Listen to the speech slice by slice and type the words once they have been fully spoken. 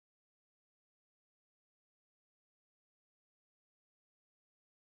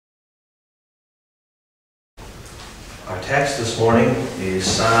Our text this morning is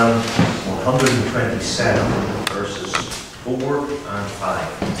Psalm 127, verses 4 and 5.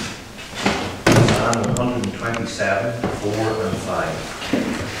 Psalm 127, 4 and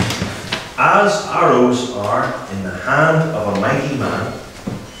 5. As arrows are in the hand of a mighty man,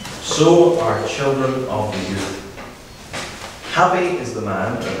 so are children of the youth. Happy is the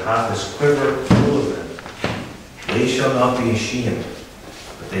man that hath his quiver full of them. They shall not be ashamed,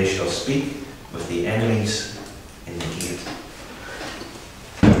 but they shall speak with the enemies in the gate.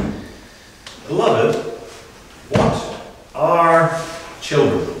 Beloved, what are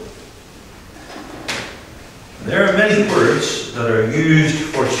children? There are many words that are used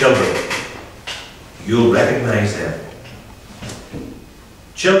for children. You'll recognize them.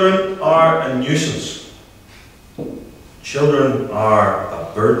 Children are a nuisance. Children are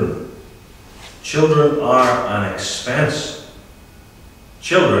a burden. Children are an expense.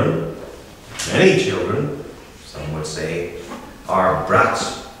 Children, many children, some would say, are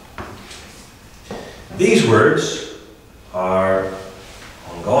brats. These words are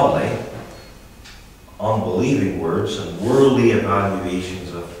ungodly, unbelieving words and worldly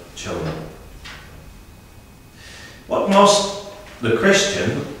evaluations of children. What must the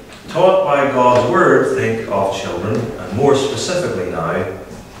Christian, taught by God's Word, think of children, and more specifically now,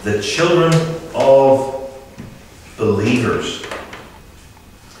 the children of believers?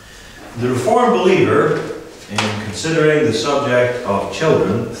 The Reformed believer, in considering the subject of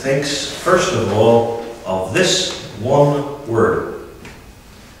children, thinks first of all of this one word: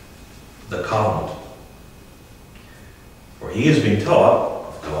 the covenant. For he has been taught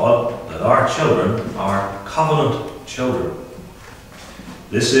of God that our children are covenant children.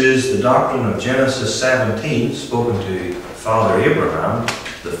 This is the doctrine of Genesis 17, spoken to Father Abraham,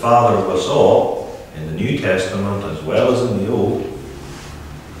 the father of us all, in the New Testament as well as in the Old.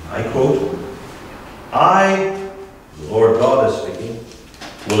 I quote, "I, the Lord God is speaking,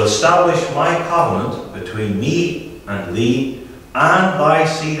 will establish my covenant between me and thee and thy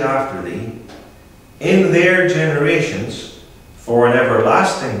seed after thee in their generations for an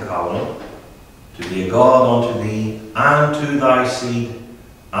everlasting covenant, to be a God unto thee and to thy seed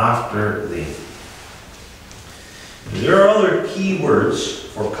after thee." There are other key words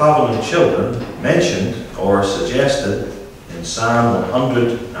for covenant children mentioned or suggested in Psalm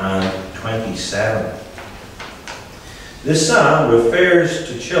 127. This psalm refers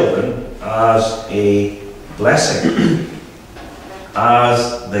to children as a blessing,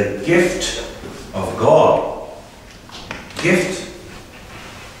 as the gift of God. Gift,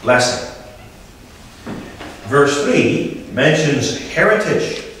 blessing. Verse 3 mentions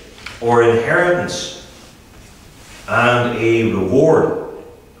heritage or inheritance and a reward.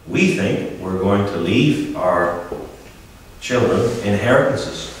 We think we're going to leave our children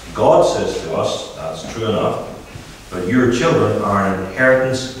inheritances. God says to us, that's true enough, but your children are an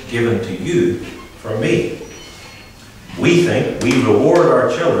inheritance given to you from me. We think we reward our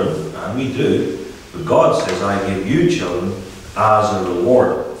children, and we do, but God says, I give you children as a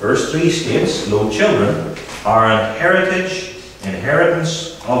reward. Verse 3 states, "Lo, children are an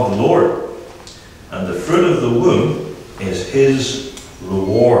inheritance of the Lord, and the fruit of the womb is his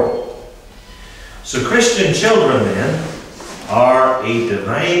reward." So Christian children then are a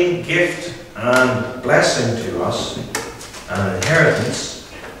divine gift and blessing to us, an inheritance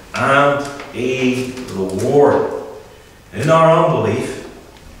and a reward. In our unbelief,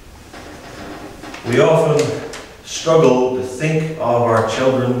 we often struggle to think of our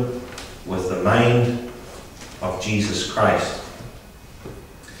children with the mind of Jesus Christ.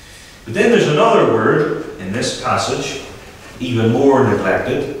 But then there's another word in this passage, even more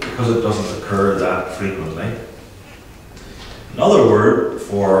neglected because it doesn't occur that frequently. Another word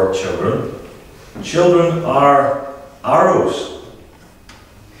for children. Children are arrows.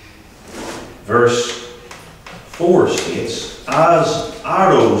 Verse 4 states, "As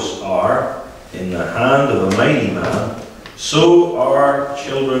arrows are in the hand of a mighty man, so are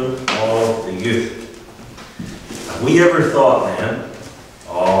children of the youth." Have we ever thought then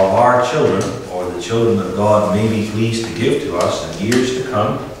of our children, or the children that God may be pleased to give to us in years to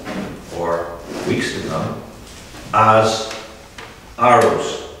come, or weeks to come, as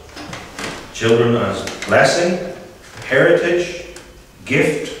arrows? Children as blessing, heritage,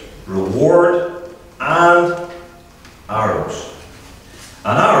 gift, reward, and arrows.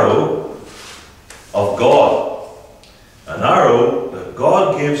 An arrow of God. An arrow that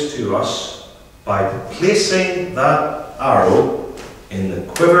God gives to us by placing that arrow in the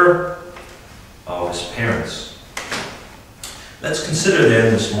quiver of his parents. Let's consider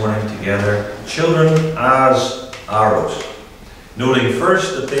then this morning together children as arrows. Noting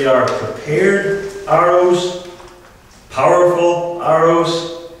first that they are prepared arrows powerful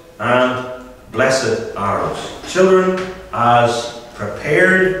arrows and blessed arrows. Children as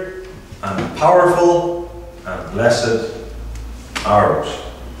prepared and powerful and blessed arrows.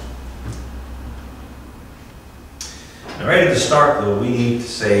 Now, right at the start, though, we need to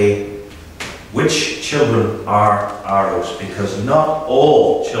say which children are arrows, because not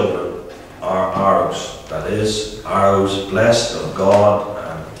all children are arrows. That is, arrows blessed of God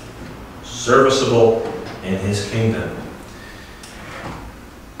and serviceable in His kingdom.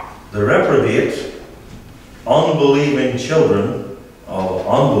 The reprobate, unbelieving children of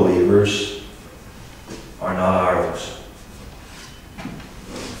unbelievers are not arrows.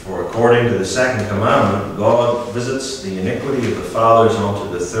 For according to the second commandment, God visits the iniquity of the fathers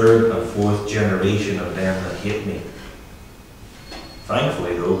unto the third and fourth generation of them that hate me.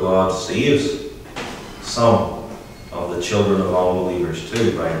 Thankfully, though, God saves some of the children of unbelievers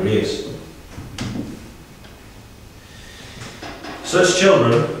too, by grace. Such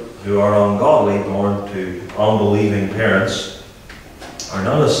children who are ungodly, born to unbelieving parents, are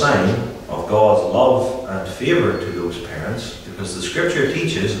not a sign of God's love and favour to those parents, because the Scripture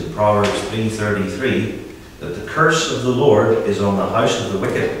teaches in Proverbs 3:33 that the curse of the Lord is on the house of the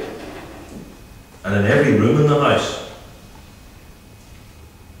wicked, and in every room in the house,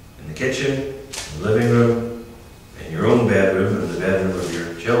 in the kitchen, in the living room, in your own bedroom, in the bedroom of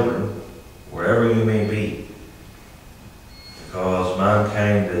your children, wherever you may be. Because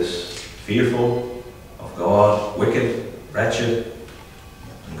mankind is fearful of God, wicked, wretched,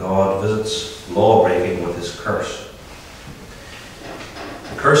 and God visits law-breaking with His curse.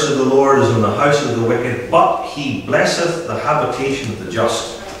 The curse of the Lord is on the house of the wicked, but He blesseth the habitation of the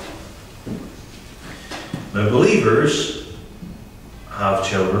just. Now, believers have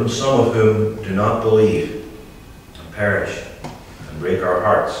children, some of whom do not believe and perish and break our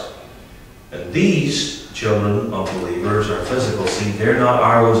hearts. And these children of believers are physical seed. They're not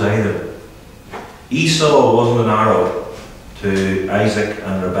arrows either. Esau wasn't an arrow to Isaac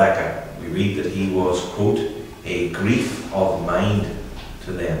and Rebekah. We read that he was, quote, a grief of mind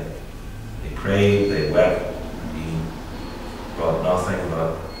to them. They prayed, they wept. He brought nothing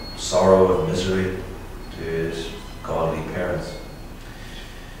but sorrow and misery to his godly parents.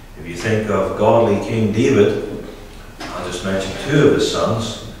 If you think of godly King David, I'll just mention two of his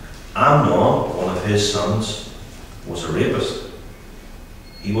sons. Amnon, one of his sons, was a rapist.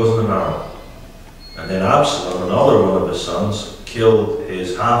 He wasn't an arrow. And then Absalom, another one of his sons, killed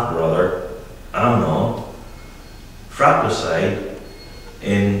his half-brother, Amnon, fratricide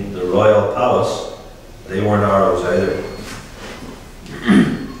in the royal palace. They weren't arrows either.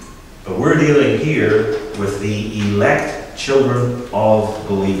 But we're dealing here with the elect children of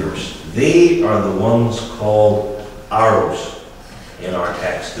believers. They are the ones called arrows in our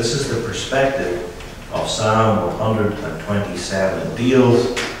text. This is the perspective of Psalm 127. It deals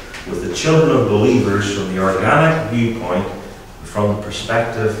with the children of believers from the organic viewpoint, from the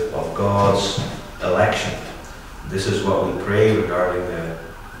perspective of God's election. This is what we pray regarding the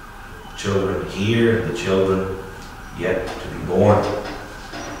children here, the children yet to be born.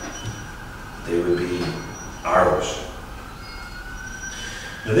 They would be arrows.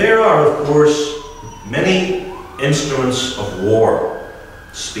 Now, there are, of course, many instruments of war,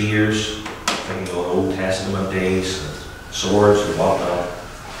 spears, thinking of Old Testament days, and swords and whatnot.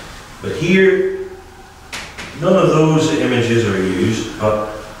 But here, none of those images are used,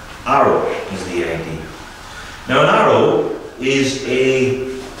 but arrow is the idea. Now, an arrow is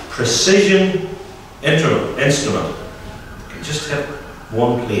a precision instrument. You can just hit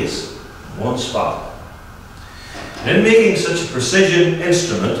one place, one spot. And in making such a precision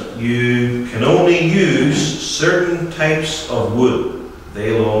instrument, you can only use certain types of wood.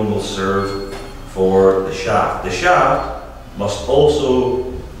 They alone will serve for the shaft. The shaft must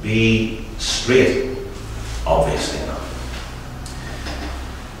also be straight, obviously not.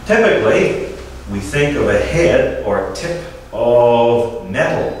 Typically, we think of a head or tip of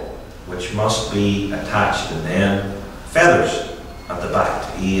metal, which must be attached, and then feathers at the back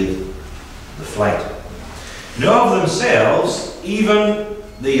to aid the flight. Now, of themselves, even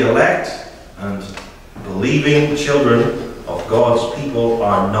the elect and believing children of God's people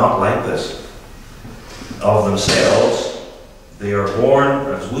are not like this. Of themselves, they are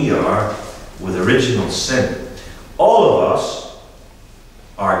born, as we are, with original sin. All of us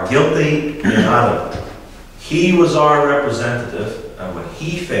are guilty in Adam. He was our representative, and when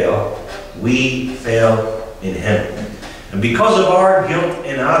he fell, we fell in him. And because of our guilt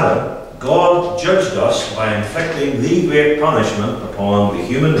in Adam, God judged us by inflicting the great punishment upon the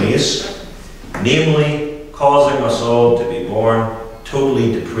human race, namely causing us all to be born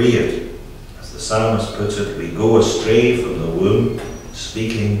totally depraved, as the psalmist puts it, we go astray from the womb,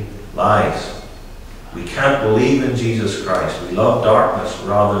 speaking lies. We can't believe in Jesus Christ. We love darkness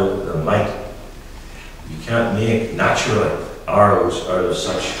rather than light. You can't make naturally arrows out of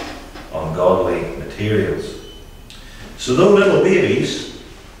such ungodly materials. So though little babies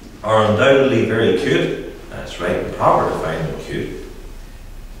are undoubtedly very cute, that's right and proper to find them cute,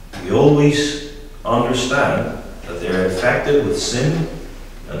 we always understand that they're infected with sin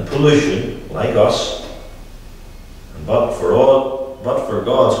and pollution like us, but for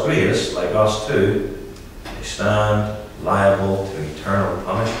God's grace, like us too, they stand liable to eternal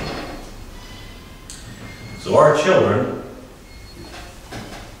punishment. So our children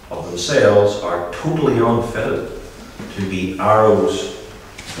of themselves are totally unfitted to be arrows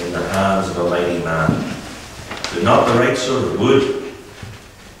in the hands of a mighty man. They're not the right sort of wood.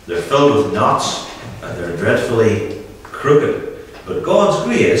 They're filled with knots and they're dreadfully crooked. But God's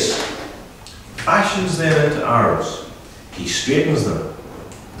grace fashions them into arrows. He straightens them.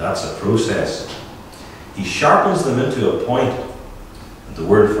 That's a process. He sharpens them into a point. And the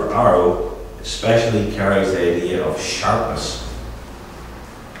word for arrow especially carries the idea of sharpness.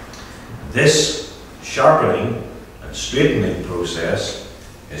 This sharpening and straightening process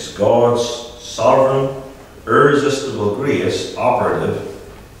is God's sovereign, irresistible grace operative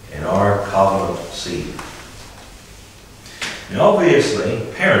in our covenant seed. Now obviously,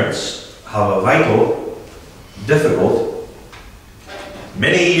 parents have a vital, difficult,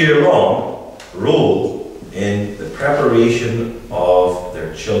 many-year-long role in the preparation of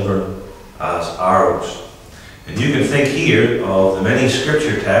their children as arrows. And you can think here of the many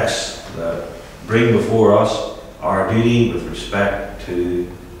scripture texts that bring before us our duty with respect to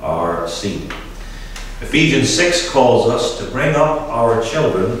our seed. Ephesians 6 calls us to bring up our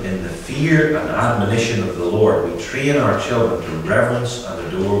children in the fear and admonition of the Lord. We train our children to reverence and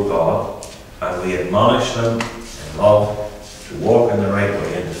adore God, and we admonish them in love to walk in the right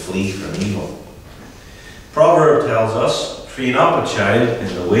way and to flee from evil. Proverb tells us, train up a child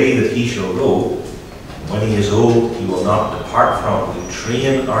in the way that he shall go. When he is old, he will not depart from it. We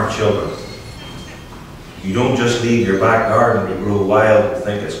train our children. You don't just leave your back garden to grow wild and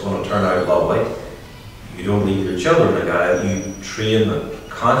think it's going to turn out lovely. You don't leave your children to guide. You train them.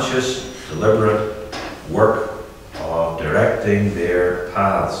 Conscious, deliberate work of directing their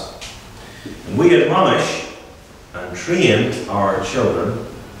paths. And we admonish and train our children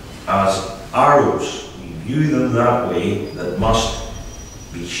as arrows. We view them that way, that must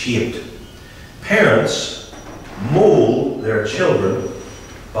be shaped. Parents mold their children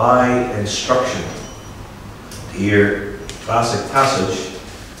by instruction. Here, classic passage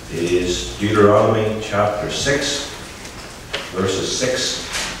is Deuteronomy chapter 6, verses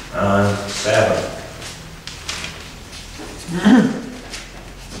 6 and 7.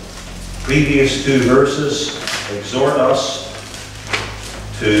 Previous two verses exhort us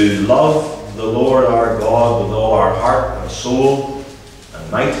to love the Lord our God with all our heart and soul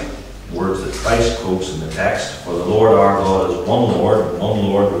and might, words that Christ quotes in the text. For the Lord our God is one Lord, and one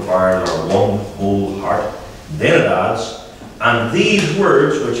Lord requires our one whole heart. Then it adds, and these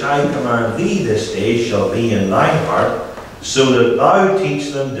words which I command thee this day shall be in thine heart, so that thou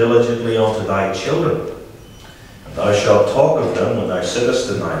teach them diligently unto thy children. And thou shalt talk of them when thou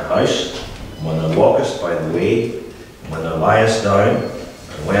sittest in thine house, and when thou walkest by the way, and when thou liest down,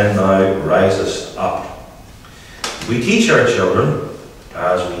 and when thou risest up. We teach our children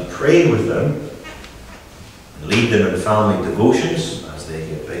as we pray with them, and lead them in family devotions as they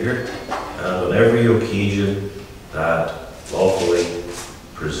get bigger, and on every occasion that lawfully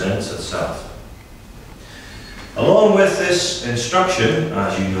presents itself. Along with this instruction,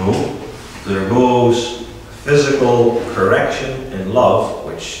 as you know, there goes physical correction in love,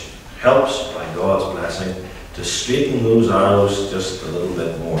 which helps, by God's blessing, to straighten those arrows just a little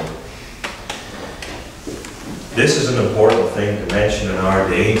bit more. This is an important thing to mention in our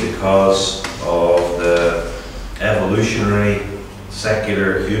day because of the evolutionary,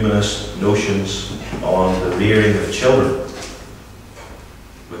 secular, humanist notions on the rearing of children,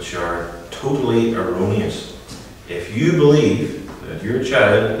 which are totally erroneous. If you believe that your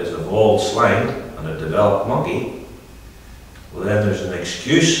child is evolved swine and a developed monkey, well then there's an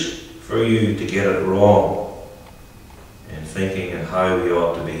excuse for you to get it wrong in thinking and how we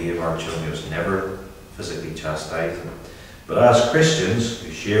ought to behave our children. It's never physically chastise them. But as Christians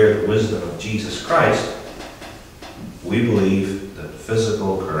who share the wisdom of Jesus Christ, we believe that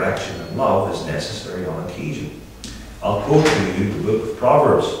physical correction and love is necessary on occasion. I'll quote to you the book of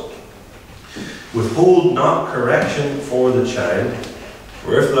Proverbs. Withhold not correction for the child,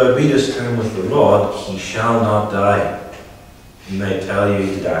 for if thou beatest him with the rod, he shall not die. He might tell you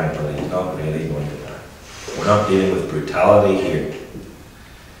he's dying, but he's not really going to die. We're not dealing with brutality here.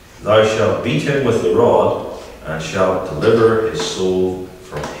 Thou shalt beat him with the rod, and shalt deliver his soul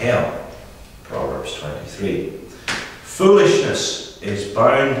from hell. Proverbs 23. Foolishness is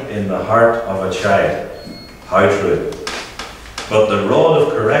bound in the heart of a child. How true. But the rod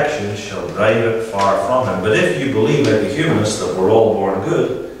of correction shall drive it far from him. But if you believe, like the humanists, that we're all born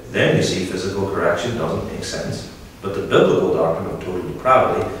good, then you see physical correction doesn't make sense. But the biblical doctrine of total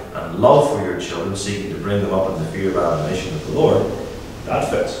depravity and love for your children, seeking to bring them up in the fear of admonition of the Lord, that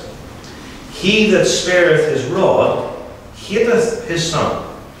fits. He that spareth his rod hateth his son.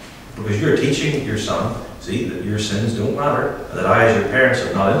 Because you're teaching your son, see, that your sins don't matter, and that I, as your parents,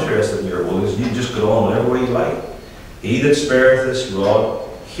 am not interested in your holiness. You can just go on whatever way you like. He that spareth his rod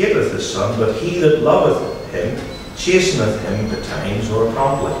hateth his son, but he that loveth him chasteneth him betimes or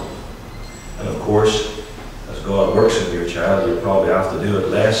promptly. And of course, as God works in your child, you probably have to do it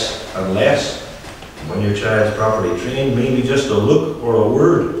less and less. And when your child's properly trained, maybe just a look or a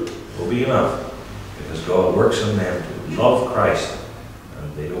word will be enough, because God works in them to love Christ,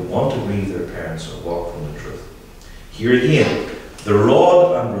 and they don't want to grieve their parents or walk from the truth. Here again, the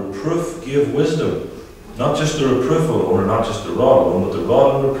rod and reproof give wisdom. Not just the reproof alone, or not just the rod alone, but the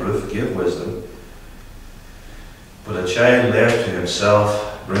rod and reproof give wisdom. But a child left to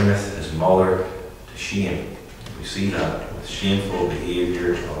himself bringeth his mother to shame. We see that with shameful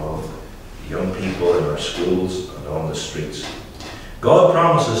behaviour of young people in our schools and on the streets. God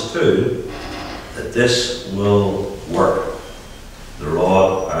promises too that this will work, the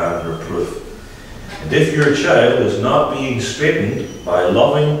rod and reproof. And if your child is not being straightened by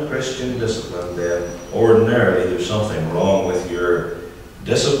loving Christian discipline, then ordinarily there's something wrong with your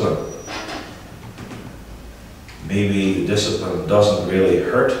discipline. Maybe the discipline doesn't really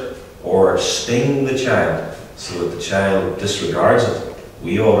hurt or sting the child, so that the child disregards it.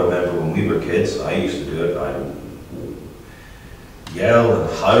 We all remember when we were kids, I used to do it. I would yell and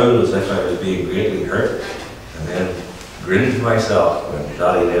howl as if I was being greatly hurt, and then grin to myself when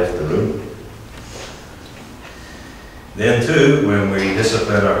Daddy left the room. Then too, when we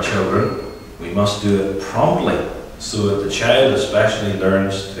discipline our children, we must do it promptly, so that the child especially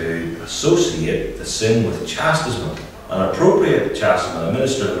learns to associate the sin with chastisement, an appropriate chastisement,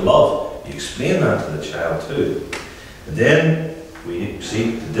 administered in love. You explain that to the child too. And then we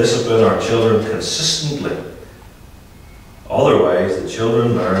seek to discipline our children consistently. Otherwise, the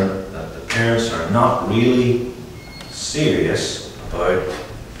children learn that the parents are not really serious about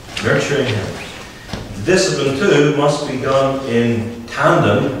nurturing him. The discipline too must be done in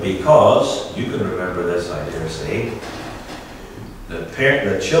tandem, because you can remember this, I dare say.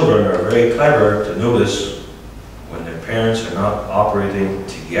 The children are very clever to notice when their parents are not operating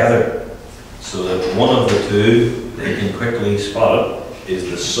together, so that one of the two, they can quickly spot it, is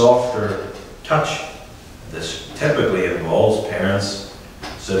the softer touch. This typically involves parents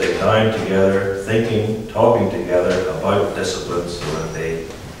sitting down together, thinking, talking together about discipline, so that they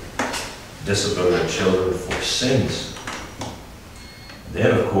discipline their children for sins.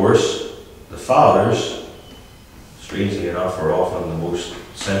 Then, of course, the fathers, strangely enough, are often the most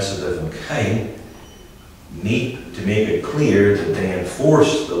sensitive and kind, need to make it clear that they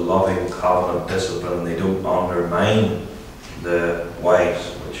enforce the loving covenant discipline. They don't undermine the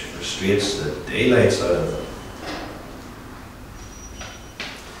wives, which frustrates the daylights out of them.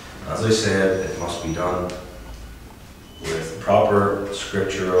 As I said, it must be done with proper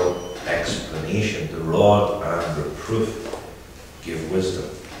scriptural explanation. The rod and reproof give wisdom.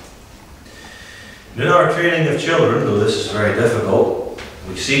 In our training of children, though this is very difficult,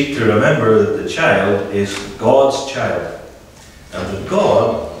 we seek to remember that the child is God's child, and that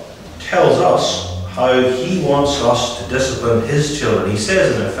God tells us how He wants us to discipline His children. He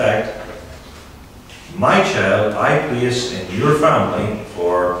says, in effect, my child I place in your family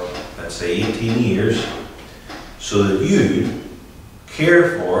for, let's say, 18 years, so that you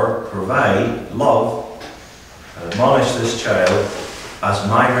care for, provide, love, and admonish this child as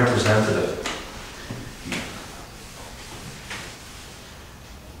my representative.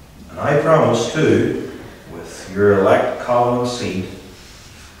 And I promise too, with your elect covenant seed,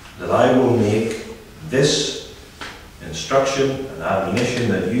 that I will make this instruction and admonition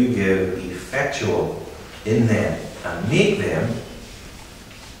that you give effectual in them, and make them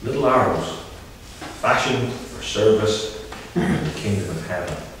little arrows fashioned for service in the kingdom of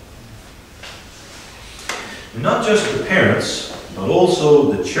heaven. Not just the parents, but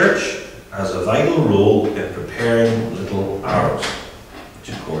also the church has a vital role in preparing little arrows, which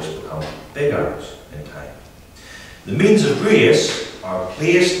of course become big arrows in time. The means of grace are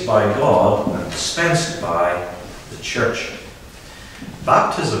placed by God and dispensed by the church.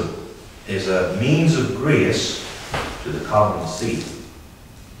 Baptism is a means of grace to the covenant seed.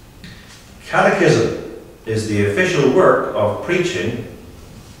 Catechism is the official work of preaching.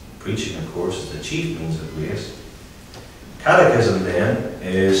 Preaching, of course, is the chief means of grace. Catechism, then,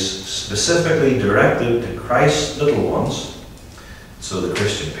 is specifically directed to Christ's little ones. So the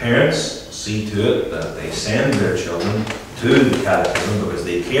Christian parents see to it that they send their children to the catechism because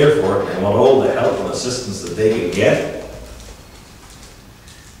they care for it. They want all the help and assistance that they can get.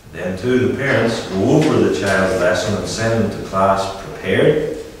 Then too, the parents go over the child's lesson and send them to class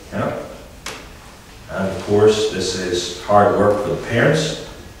prepared. Yeah. And of course, this is hard work for the parents.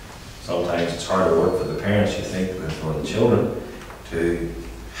 Sometimes it's harder work for the parents, you think, than for the children, to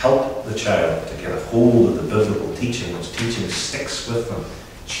help the child to get a hold of the biblical teaching, which teaching sticks with them,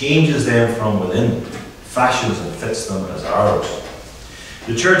 changes them from within, fashions and fits them as arrows.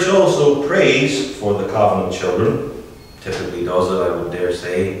 The church also prays for the covenant children. Typically does it, I would dare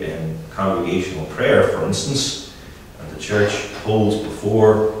say, in congregational prayer, for instance. And the church holds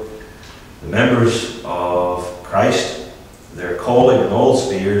before the members of Christ their calling in all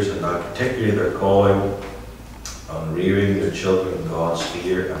spheres, and now particularly their calling on rearing their children in God's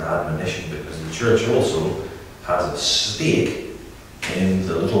fear and admonition, because the church also has a stake in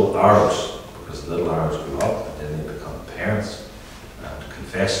the little arrows, because the little arrows grow up and then they become parents and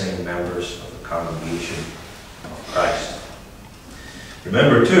confessing members of the congregation of Christ.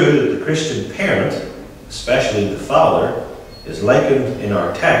 Remember too that the Christian parent, especially the father, is likened in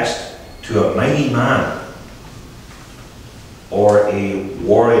our text to a mighty man or a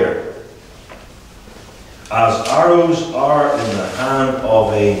warrior. As arrows are in the hand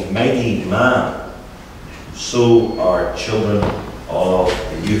of a mighty man, so are children of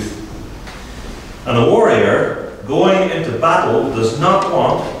the youth. And a warrior going into battle does not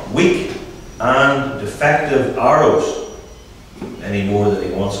want weak and defective arrows any more than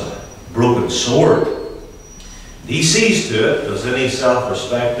he wants a broken sword. He sees to it, as any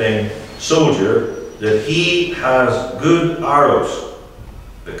self-respecting soldier, that he has good arrows,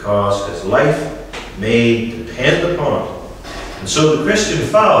 because his life may depend upon it. And so the Christian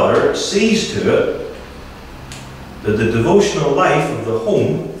father sees to it that the devotional life of the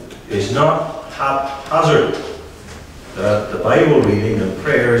home is not haphazard, that the Bible reading and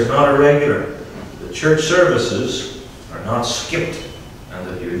prayer is not irregular, the church services are not skipped, and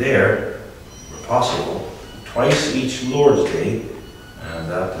that you're there, where possible, twice each Lord's Day, and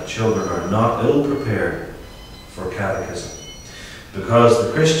that the children are not ill prepared for catechism. Because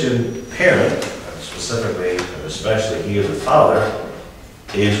the Christian parent, and specifically and especially here the father,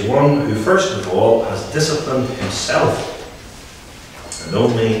 is one who first of all has disciplined himself, and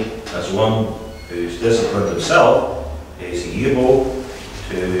only as one who's disciplined himself is he able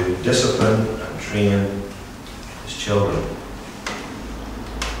to discipline and train his children.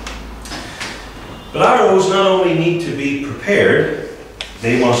 But arrows not only need to be prepared,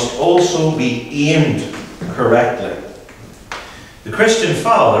 they must also be aimed correctly. The Christian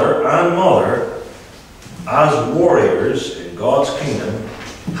father and mother, as warriors in God's kingdom,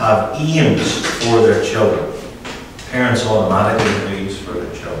 have aims for their children. Parents automatically have aims for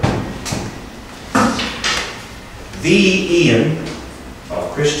their children. The aim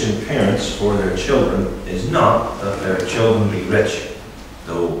of Christian parents for their children is not that their children be rich,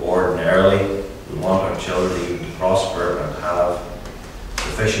 though ordinarily we want our children even to prosper and have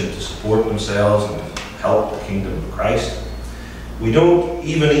sufficient to support themselves and help the kingdom of Christ. We don't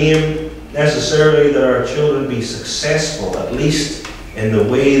even aim necessarily that our children be successful, at least in the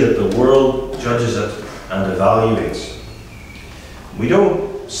way that the world judges it and evaluates. We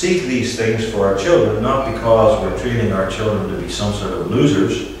don't seek these things for our children, not because we're training our children to be some sort of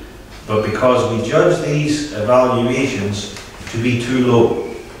losers, but because we judge these evaluations to be too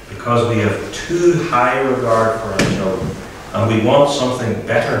low, because we have too high regard for our children, and we want something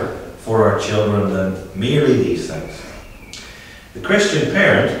better for our children than merely these things. The Christian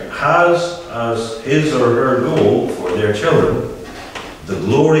parent has as his or her goal for their children the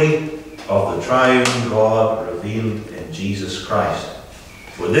glory of the triune God revealed in Jesus Christ.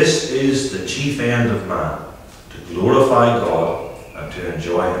 For this is the chief end of man, to glorify God and to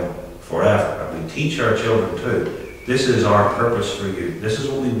enjoy Him forever. And we teach our children too. This is our purpose for you. This is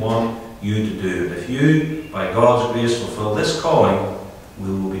what we want you to do. And if you, by God's grace, fulfill this calling, we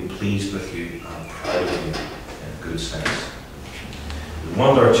will be pleased with you and proud of you in good sense. We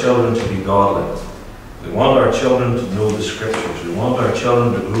want our children to be godly. We want our children to know the Scriptures. We want our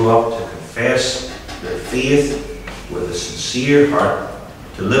children to grow up to confess their faith with a sincere heart,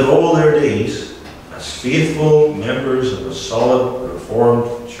 to live all their days as faithful members of a solid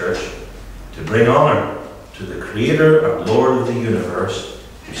Reformed church, to bring honour to to the Creator and Lord of the universe,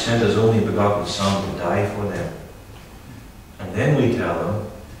 who sent His only begotten Son to die for them. And then we tell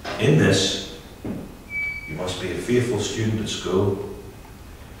them, in this, you must be a faithful student at school,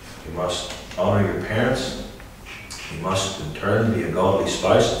 you must honour your parents, you must in turn be a godly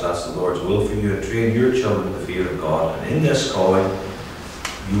spouse, if that's the Lord's will for you, and train your children in the fear of God. And in this calling,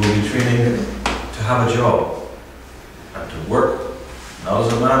 you will be training to have a job and to work, not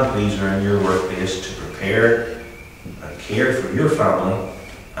as a man pleaser in your workplace, to prepare and care for your family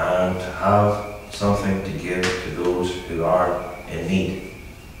and to have something to give to those who are in need.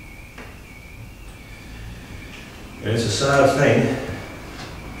 And it's a sad thing.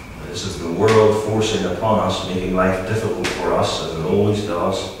 This is the world forcing upon us, making life difficult for us, as it always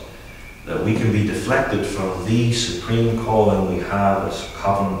does, that we can be deflected from the supreme calling we have as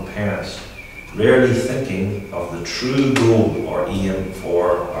covenant parents, rarely thinking of the true goal or aim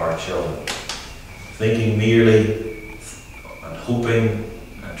for our children, thinking merely and hoping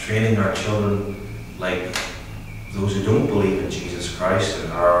and training our children like those who don't believe in Jesus Christ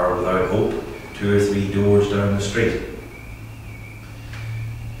and are without hope 2 or 3 doors down the street.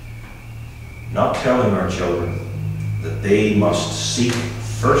 Not telling our children that they must seek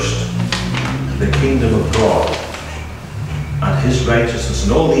first the kingdom of God and His righteousness,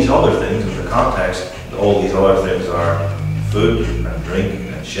 and all these other things in the context, all these other things are food and drink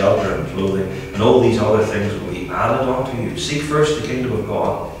and shelter and clothing, and all these other things will be added onto you. Seek first the kingdom of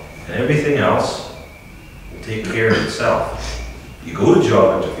God, and everything else will take care of itself. You go to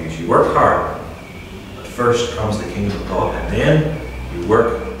job interviews, you work hard, but first comes the kingdom of God, and then you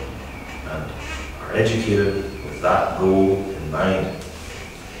work and are educated with that goal in mind.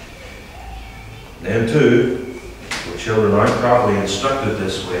 Then too, when children aren't properly instructed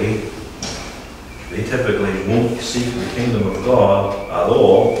this way, they typically won't seek the kingdom of God at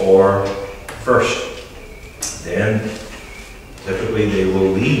all or first. Then typically they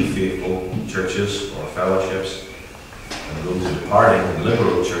will leave faithful churches or fellowships and go to departing in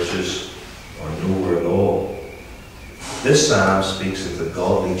liberal churches or nowhere at all. This psalm speaks of the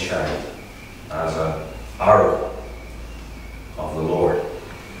godly child as an arrow of the Lord.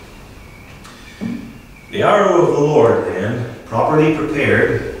 The arrow of the Lord, then, properly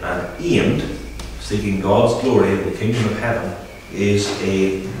prepared and aimed, seeking God's glory in the kingdom of heaven, is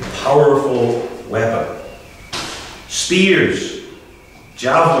a powerful weapon. Spears,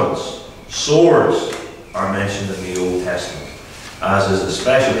 javelins, swords are mentioned in the Old Testament, as is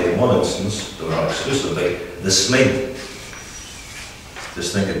especially in one instance, though not exclusively, the sling.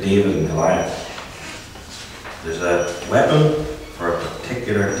 Just think of David and Goliath. There's a weapon for a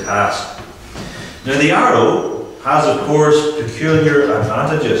particular task. Now the arrow has, of course, peculiar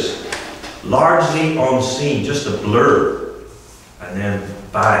advantages. Largely unseen, just a blur, and then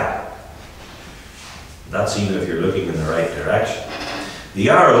bang. That's even if you're looking in the right direction. The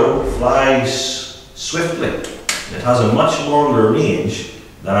arrow flies swiftly. It has a much longer range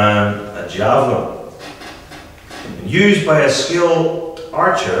than a javelin. And used by a skilled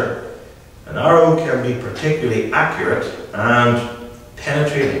archer, an arrow can be particularly accurate and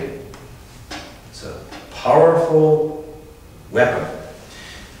penetrating. It's a powerful weapon.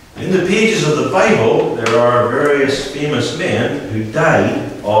 In the pages of the Bible, there are various famous men who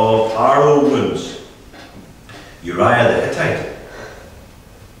died of arrow wounds. Uriah the Hittite,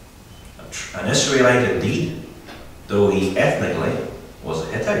 an Israelite indeed, though he ethnically was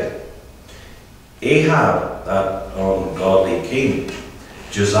a Hittite. Ahab, that ungodly king.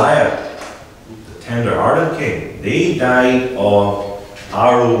 Josiah, the tender-hearted king. They died of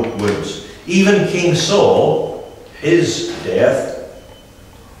arrow wounds. Even King Saul, his death,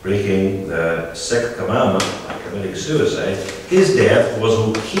 breaking the 6th commandment and committing suicide, his death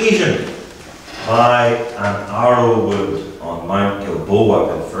was occasioned by an arrow wound on Mount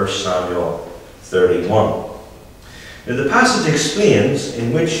Gilboa in 1 Samuel 31. Now the passage explains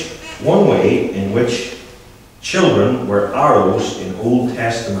one way in which children were arrows in Old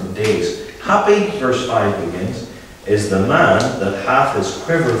Testament days. Happy, verse 5 begins, is the man that hath his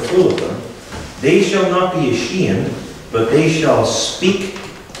quiver full of them. They shall not be ashamed, but they shall speak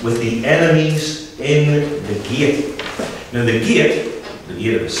with the enemies in the gate. Now the gate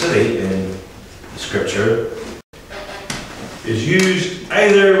of a city in the scripture, is used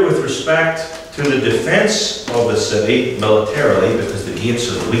either with respect to the defense of the city militarily, because the gates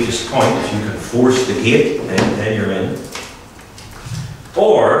are the weakest point. If you can force the gate, then you're in.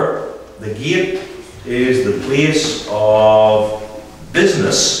 Or the gate is the place of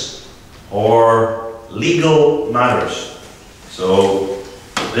business or legal matters. So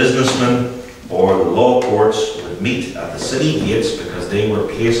businessmen or the law courts would meet at the city gates because they were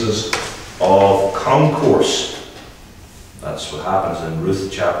places of concourse. That's what happens in Ruth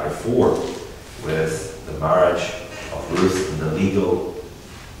chapter 4 with the marriage of Ruth and the legal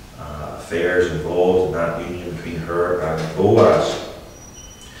affairs involved in that union between her and Boaz.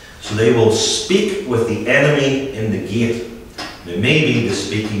 So they will speak with the enemy in the gate. Now maybe the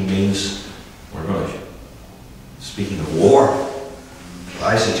speaking means we're going to speaking of war.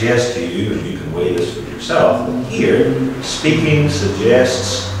 I suggest to you, and you can weigh this for yourself, that here speaking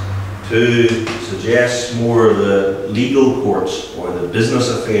suggests more the legal courts or the business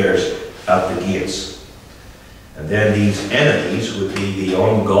affairs at the gates. And then these enemies would be the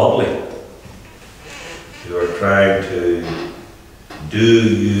ungodly who are trying to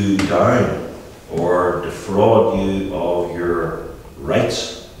do you down or defraud you of your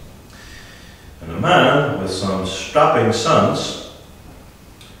rights. And a man with some strapping sons,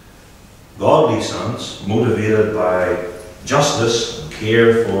 godly sons, motivated by justice and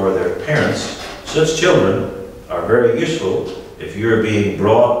care for their parents, such children are very useful if you're being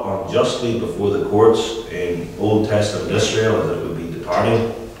brought unjustly before the courts in Old Testament Israel, as it would be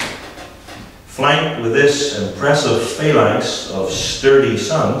departing. Flanked with this impressive phalanx of sturdy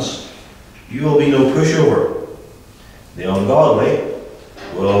sons, you will be no pushover. The ungodly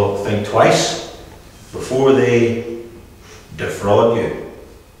will think twice before they defraud you.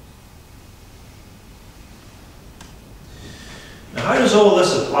 Now, how does all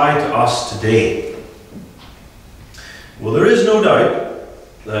this apply to us today? Well, there is no doubt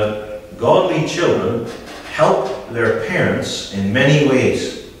that godly children help their parents in many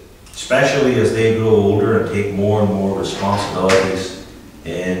ways, especially as they grow older and take more and more responsibilities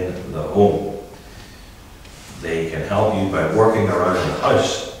in the home. They can help you by working around the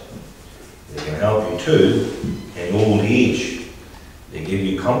house. They can help you too in old age. They give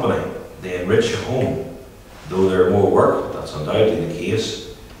you company. They enrich your home. Though they're more work, that's undoubtedly the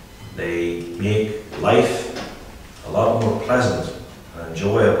case, they make life a lot more pleasant and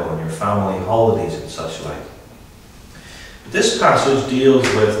enjoyable in your family holidays and such like. But this passage deals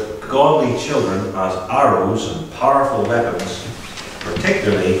with godly children as arrows and powerful weapons,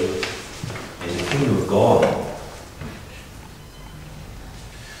 particularly in the kingdom of God.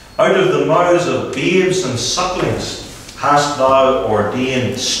 Out of the mouths of babes and sucklings hast thou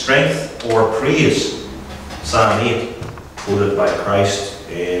ordained strength or praise. Psalm 8, quoted by Christ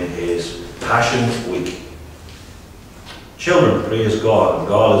in his Passion Week. Children praise God, and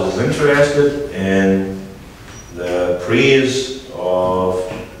God is as interested in the praise of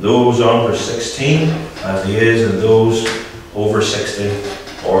those under 16 as he is in those over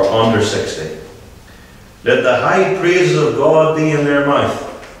 60 or under 60. Let the high praises of God be in their mouth,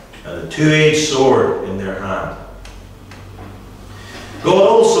 and a two-edged sword in their hand. God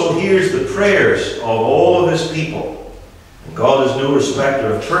also hears the prayers of all of his people. And God is no respecter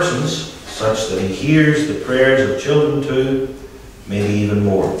of persons, such that he hears the prayers of children too, maybe even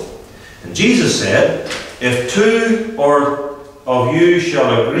more. And Jesus said, if two or of you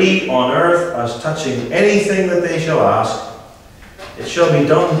shall agree on earth as touching anything that they shall ask, it shall be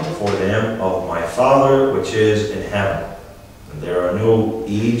done for them of my Father which is in heaven. And there are no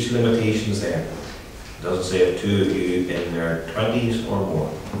age limitations there. It doesn't say if two of you in their 20s or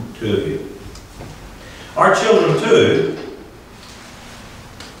more. Two of you. Our children too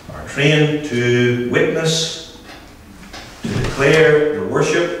are trained to witness, to declare the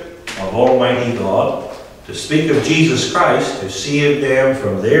worship of Almighty God, to speak of Jesus Christ, who saved them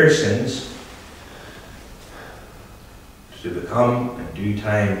from their sins, to become in due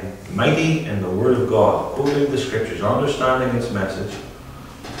time mighty in the Word of God, quoting the Scriptures, understanding its message,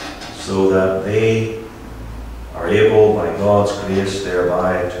 so that they are able, by God's grace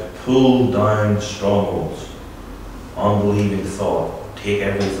thereby, to pull down strongholds, unbelieving thought, take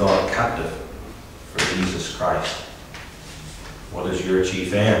every thought captive for Jesus Christ. What is your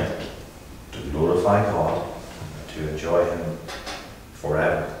chief end? To glorify God and to enjoy him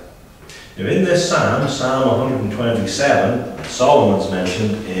forever. Now in this psalm, Psalm 127, Solomon's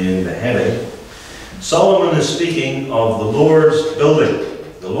mentioned in the heading. Solomon is speaking of the Lord's building.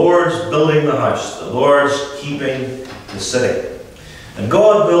 The Lord's building the house. The Lord's keeping the city. And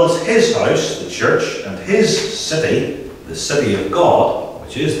God builds his house, the church, and his city, the city of God,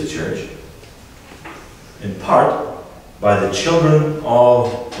 which is the church, in part by the children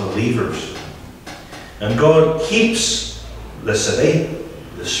of believers. And God keeps the city,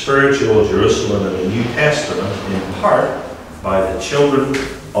 the spiritual Jerusalem in the New Testament, in part by the children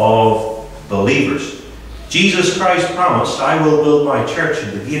of believers. Jesus Christ promised, I will build my church,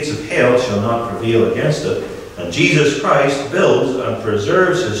 and the gates of hell shall not prevail against it. And Jesus Christ builds and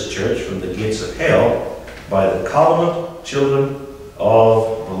preserves his church from the gates of hell by the covenant children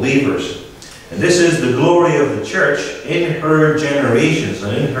of believers. And this is the glory of the church in her generations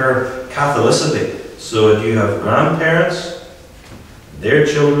and in her Catholicity. So that you have grandparents, their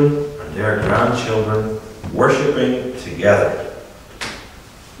children, and their grandchildren worshipping together.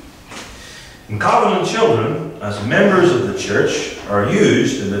 And covenant children, as members of the church, are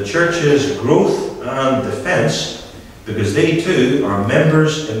used in the church's growth and defense because they too are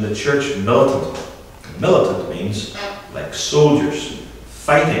members in the church militant. Militant means like soldiers,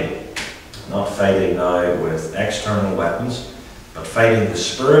 fighting. Not fighting now with external weapons, but fighting the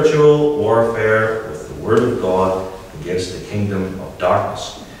spiritual warfare with the Word of God against the kingdom of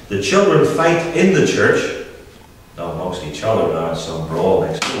darkness. The children fight in the church, not amongst each other now in some brawl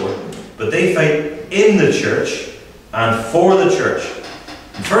next door, but they fight in the church and for the church.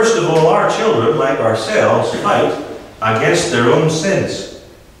 And first of all, our children, like ourselves, fight against their own sins.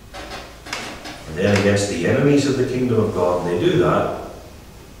 And then against the enemies of the kingdom of God. And they do that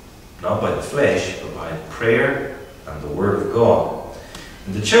not by the flesh, but by prayer and the Word of God.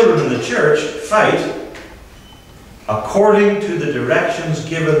 And the children in the church fight according to the directions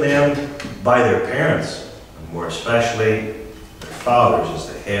given them by their parents, and more especially their fathers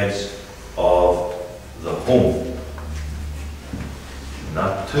as the heads of the home. And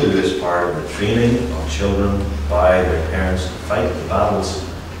that too is part of the training of children by their parents to fight the battles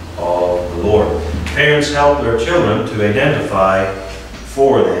of the Lord. Parents help their children to identify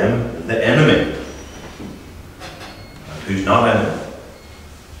for them the enemy. And who's not enemy?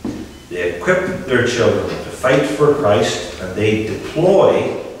 They equip their children to fight for Christ, and they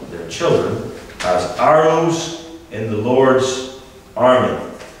deploy their children as arrows in the Lord's army.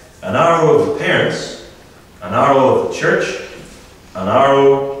 An arrow of the parents, an arrow of the church, an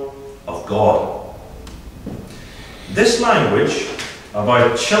arrow of God. This language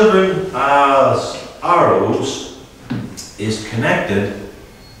about children as arrows is connected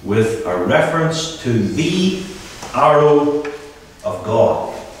with a reference to the arrow of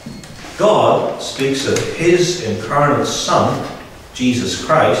God. God speaks of His incarnate Son, Jesus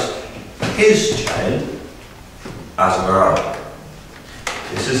Christ, His child, as an arrow.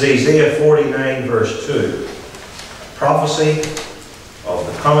 This is Isaiah 49 verse 2, a prophecy of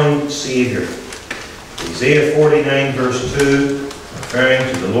the coming Saviour. Isaiah 49 verse 2,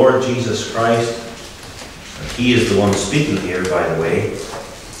 referring to the Lord Jesus Christ, and He is the one speaking here, by the way.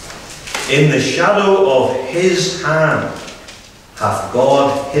 In the shadow of His hand hath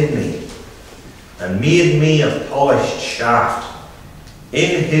God hid me, and made me a polished shaft.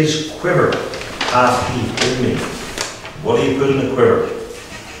 In His quiver hath He hid me. What do you put in a quiver?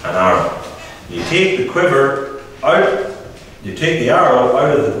 An arrow. You take the quiver out, you take the arrow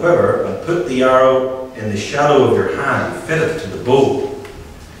out of the quiver and put the arrow in the shadow of your hand. You fit it to the bow.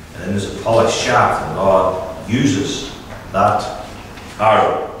 And then there's a polished shaft, and God uses that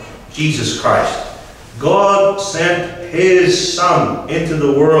arrow. Jesus Christ. God sent His Son into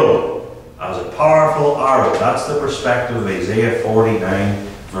the world as a powerful arrow. That's the perspective of Isaiah 49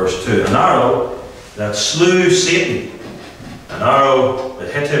 verse 2. An arrow that slew Satan. An arrow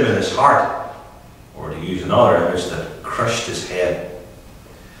that hit him in his heart. Or to use another image, that crushed his head.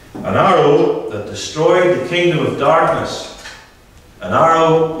 An arrow that destroyed the kingdom of darkness. An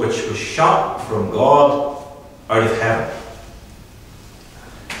arrow which was shot from God out of heaven.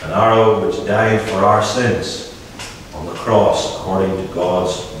 An arrow which died for our sins on the cross according to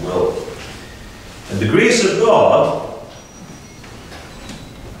God's will. And the grace of God,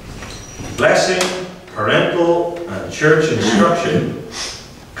 blessing, parental and church instruction,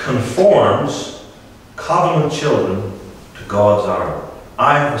 conforms covenant children to God's arrow.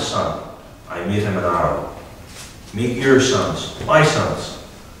 I have a son, I made him an arrow. Make your sons, my sons,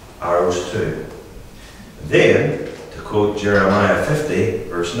 arrows too. And then, to quote Jeremiah 50,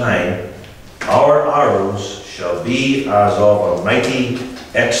 verse 9, our arrows shall be as of a mighty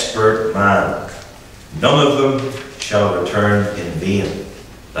expert man. None of them shall return in vain.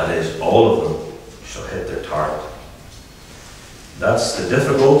 That is, all of them shall hit their target. That's the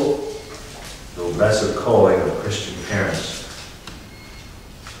difficult, though blessed calling of Christian parents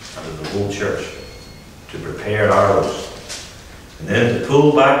and of the whole church, to prepare arrows, and then to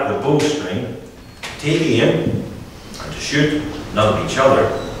pull back the bowstring, to take aim, and to shoot not at each other,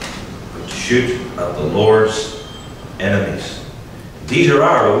 but to shoot at the Lord's enemies. These are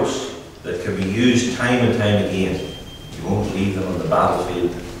arrows that can be used time and time again. You won't leave them on the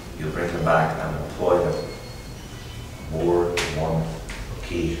battlefield. You'll bring them back and employ them more than one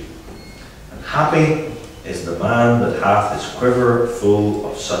occasion. And happy is the man that hath his quiver full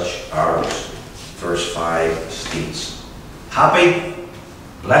of such arrows. Verse 5 states, happy,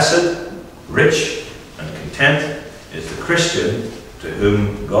 blessed, rich, and content is the Christian to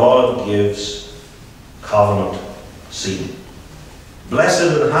whom God gives covenant seed.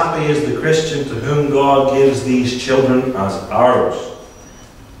 Blessed and happy is the Christian to whom God gives these children as arrows.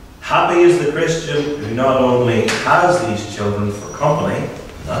 Happy is the Christian who not only has these children for company,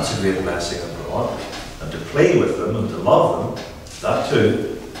 and that's a great blessing of God, and to play with them and to love them, that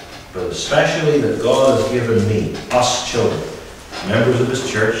too, but especially that God has given me, us children, members of His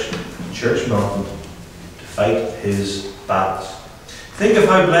church, Church Mountain, to fight His battles. Think of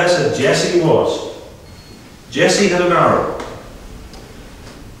how blessed Jesse was. Jesse had an arrow.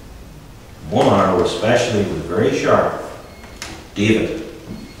 One arrow especially was very sharp. David,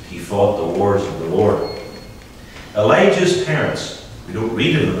 he fought the wars of the Lord. Elijah's parents, we don't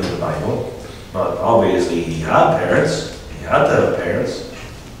read of them in the Bible, but obviously he had parents. He had to have parents.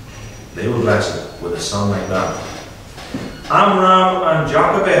 They were blessed with a son like that. Amram and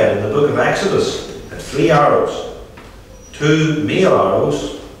Jochebed in the book of Exodus had 3 arrows. 2 male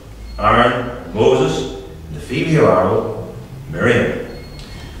arrows, Aaron, Moses, and the female arrow, Miriam.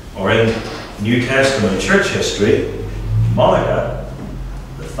 Or in New Testament church history, Monica,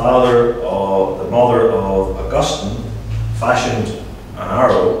 the mother of Augustine, fashioned an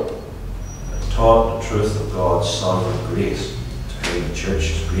arrow and taught the truth of God's sovereign grace, to whom the church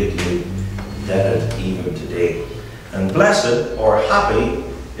is greatly indebted even today. And blessed or happy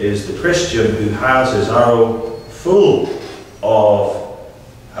is the Christian who has his arrow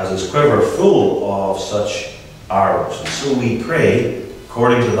has his quiver full of such arrows. And so we pray,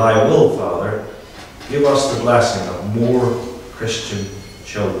 according to thy will, Father, give us the blessing of more Christian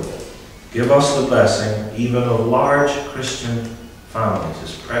children. Give us the blessing even of large Christian families,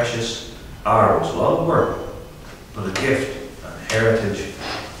 as precious arrows. A lot of work, but a gift and heritage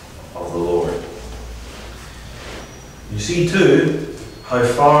of the Lord. You see too how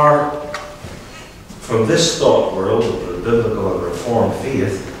far from this thought world of the biblical and reformed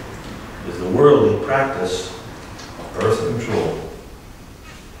faith is the worldly practice of birth control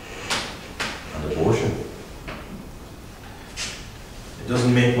and abortion. It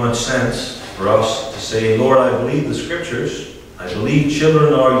doesn't make much sense for us to say, Lord, I believe the Scriptures. I believe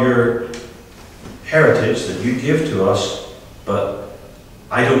children are your heritage that you give to us, but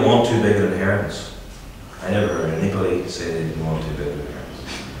I don't want too big an inheritance. I never heard anybody say they didn't want too big an inheritance.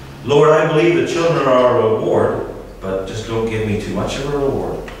 Lord, I believe that children are a reward, but just don't give me too much of a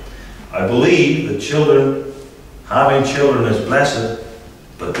reward. I believe that having children is blessed,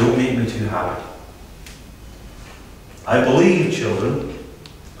 but don't make me too happy. I believe,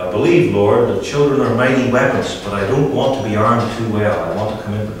 Lord, that children are mighty weapons, but I don't want to be armed too well. I want to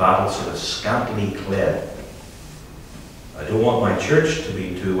come into battle sort of scantily clad. I don't want my church to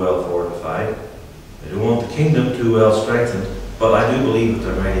be too well fortified. I don't want the kingdom too well strengthened, but I do believe that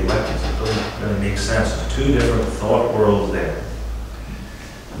they're mighty weapons. It doesn't really make sense. There's 2 different thought worlds there.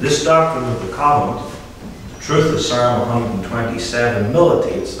 This doctrine of the covenant, the truth of Psalm 127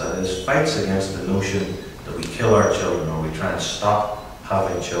 militates, that is, fights against the notion that we kill our children or we try and stop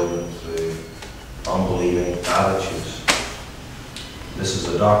having children through unbelieving attitudes. This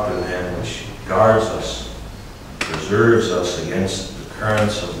is a doctrine then which guards us, preserves us against the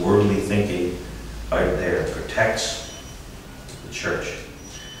currents of worldly thinking out there, protects the church.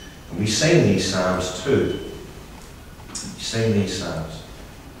 And we sing these psalms too. We sing these psalms.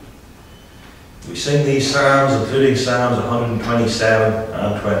 We sing these psalms, including Psalms 127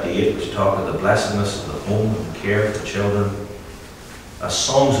 and 28, which talk of the blessedness of the home and care for children, as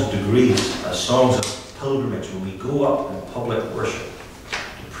songs of degrees, as songs of pilgrimage, when we go up in public worship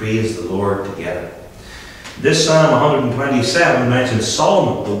to praise the Lord together. This Psalm 127 mentions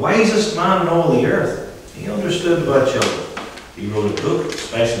Solomon, the wisest man in all the earth. He understood about children. He wrote a book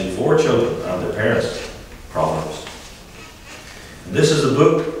especially for children and their parents, Proverbs. And this is a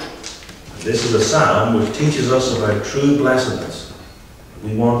book, this is a psalm which teaches us about true blessedness.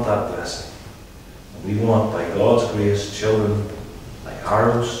 We want that blessing. We want, by God's grace, children like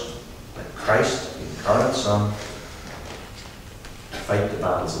arrows, like Christ, the incarnate Son, to fight the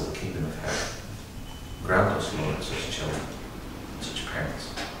battles of the kingdom of heaven. Grant us, Lord, such children, such parents,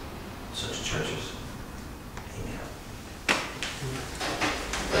 such churches. Amen.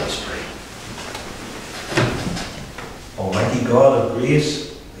 Let us pray. Almighty God of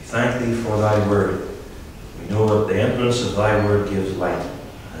grace, we thank Thee for Thy word. We know that the entrance of Thy word gives light,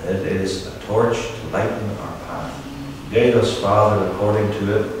 and it is a torch to lighten our path. Guide us, Father, according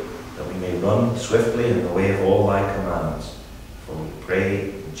to it, that we may run swiftly in the way of all Thy commandments. For we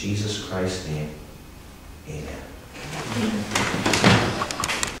pray in Jesus Christ's name. Amen.